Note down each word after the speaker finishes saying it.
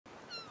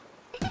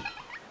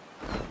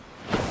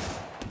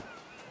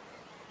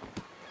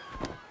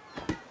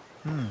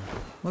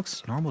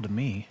Looks normal to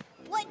me.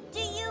 What do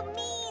you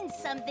mean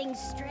something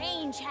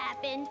strange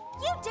happened?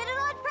 You did it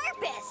on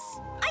purpose.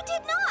 I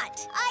did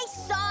not. I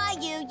saw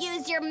you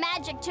use your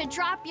magic to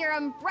drop your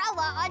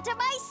umbrella onto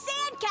my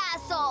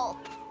sandcastle.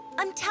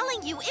 I'm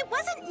telling you, it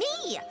wasn't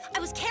me. I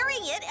was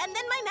carrying it, and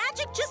then my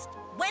magic just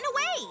went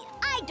away.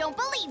 I don't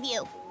believe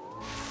you.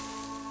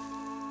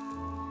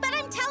 But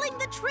I'm telling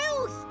the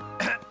truth.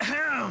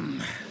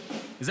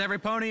 Is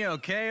Everypony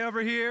okay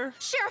over here?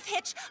 Sheriff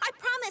Hitch, I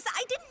promise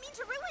I didn't mean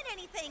to ruin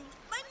anything.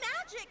 My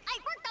magic. I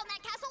worked on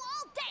that castle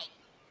all day.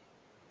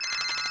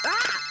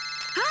 Ah!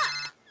 Huh!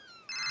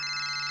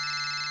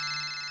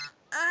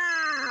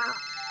 Ah!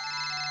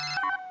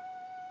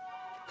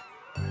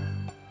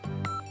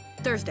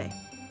 Thursday,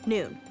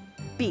 noon.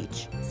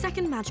 Beach.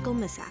 Second magical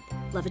mishap.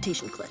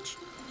 Levitation glitch.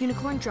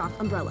 Unicorn drop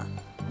umbrella.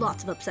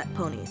 Lots of upset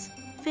ponies.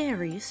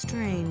 Very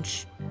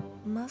strange.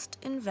 Must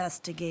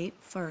investigate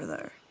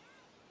further.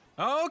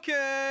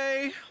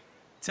 Okay.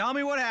 Tell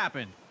me what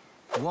happened.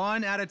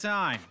 One at a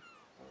time.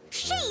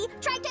 She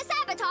tried to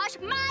sabotage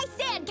my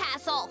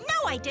sandcastle.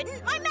 No, I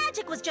didn't. My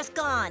magic was just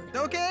gone.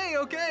 Okay,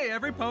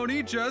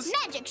 Everypony just...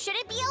 Magic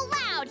shouldn't be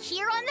allowed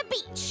here on the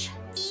beach.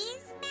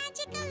 Is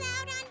magic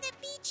allowed on the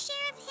beach,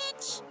 Sheriff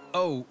Hitch?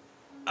 Oh,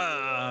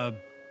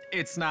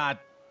 it's not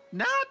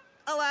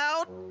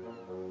allowed?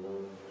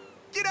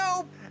 You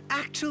know,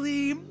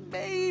 actually,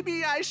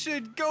 maybe I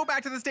should go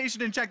back to the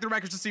station and check the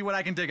records to see what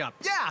I can dig up.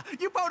 Yeah,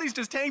 you ponies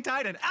just hang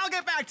tight and I'll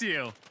get back to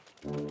you.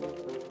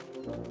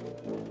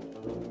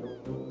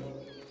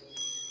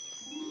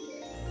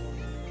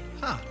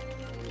 Huh.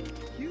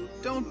 You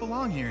don't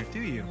belong here, do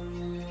you?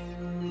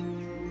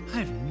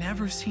 I've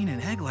never seen an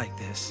egg like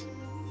this.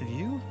 Have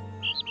you?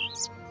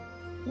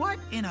 What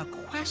in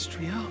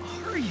Equestria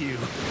are you?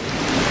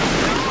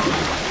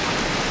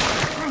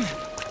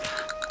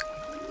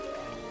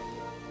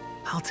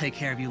 I'll take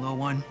care of you, little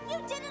one. You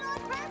did it on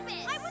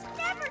purpose. I would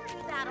never do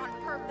that on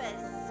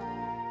purpose.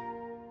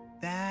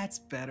 That's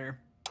better.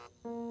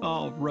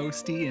 All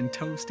roasty and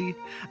toasty.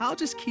 I'll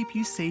just keep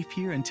you safe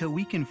here until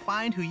we can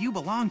find who you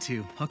belong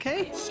to,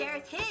 okay?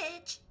 Sheriff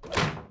Hitch.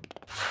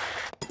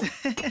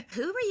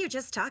 Who were you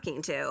just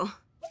talking to?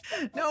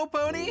 No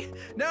pony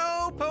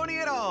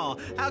at all.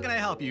 How can I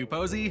help you,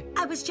 Posy?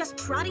 I was just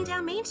trotting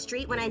down Main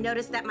Street when I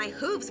noticed that my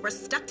hooves were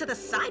stuck to the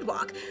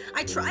sidewalk.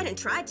 I tried and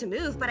tried to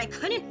move, but I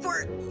couldn't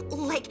for,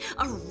 like,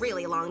 a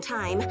really long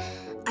time.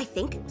 I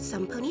think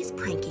some pony's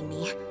pranking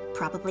me.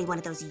 Probably one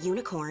of those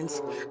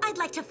unicorns. I'd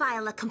like to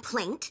file a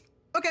complaint.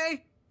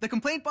 Okay, the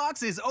complaint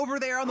box is over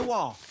there on the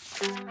wall.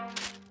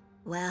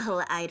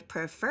 Well, I'd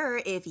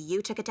prefer if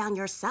you took it down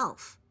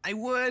yourself. I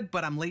would,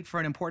 but I'm late for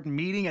an important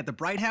meeting at the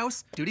Bright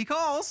House. Duty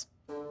calls.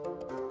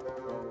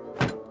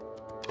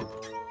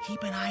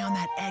 Keep an eye on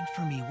that egg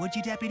for me, would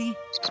you, Deputy?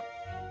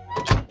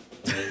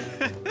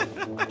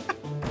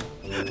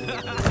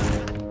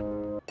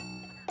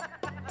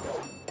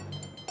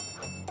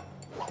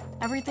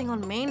 Everything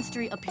on Main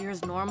Street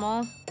appears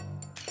normal.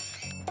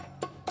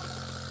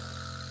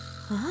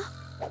 Huh?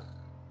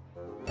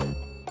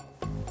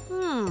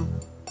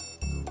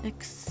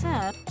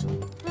 Except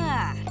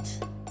that.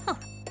 Huh.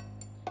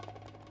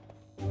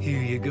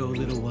 Here you go,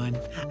 little one.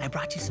 I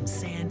brought you some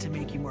sand to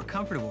make you more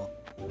comfortable.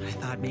 I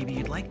thought maybe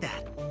you'd like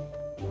that.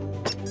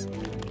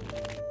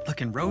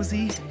 Looking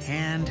rosy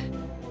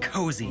and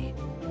cozy.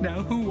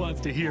 Now who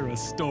wants to hear a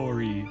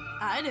story?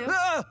 I do.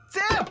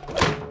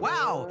 Zipp!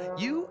 Wow,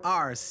 you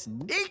are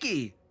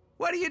sneaky.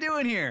 What are you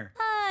doing here?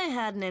 I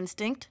had an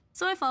instinct,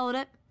 so I followed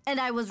it. And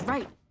I was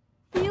right.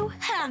 You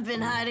have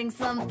been hiding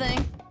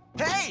something.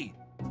 Hey!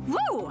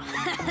 Woo!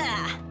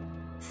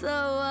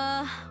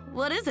 So,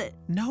 what is it?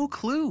 No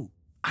clue.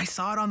 I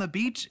saw it on the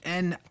beach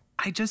and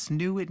I just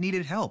knew it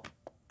needed help.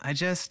 I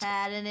just...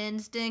 Had an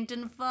instinct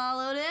and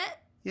followed it?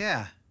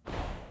 Yeah.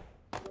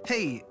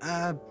 Hey,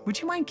 would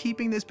you mind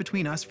keeping this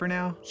between us for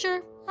now?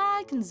 Sure,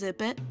 I can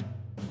zip it.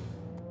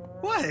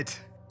 What?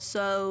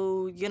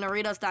 So, you gonna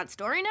read us that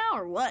story now,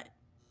 or what?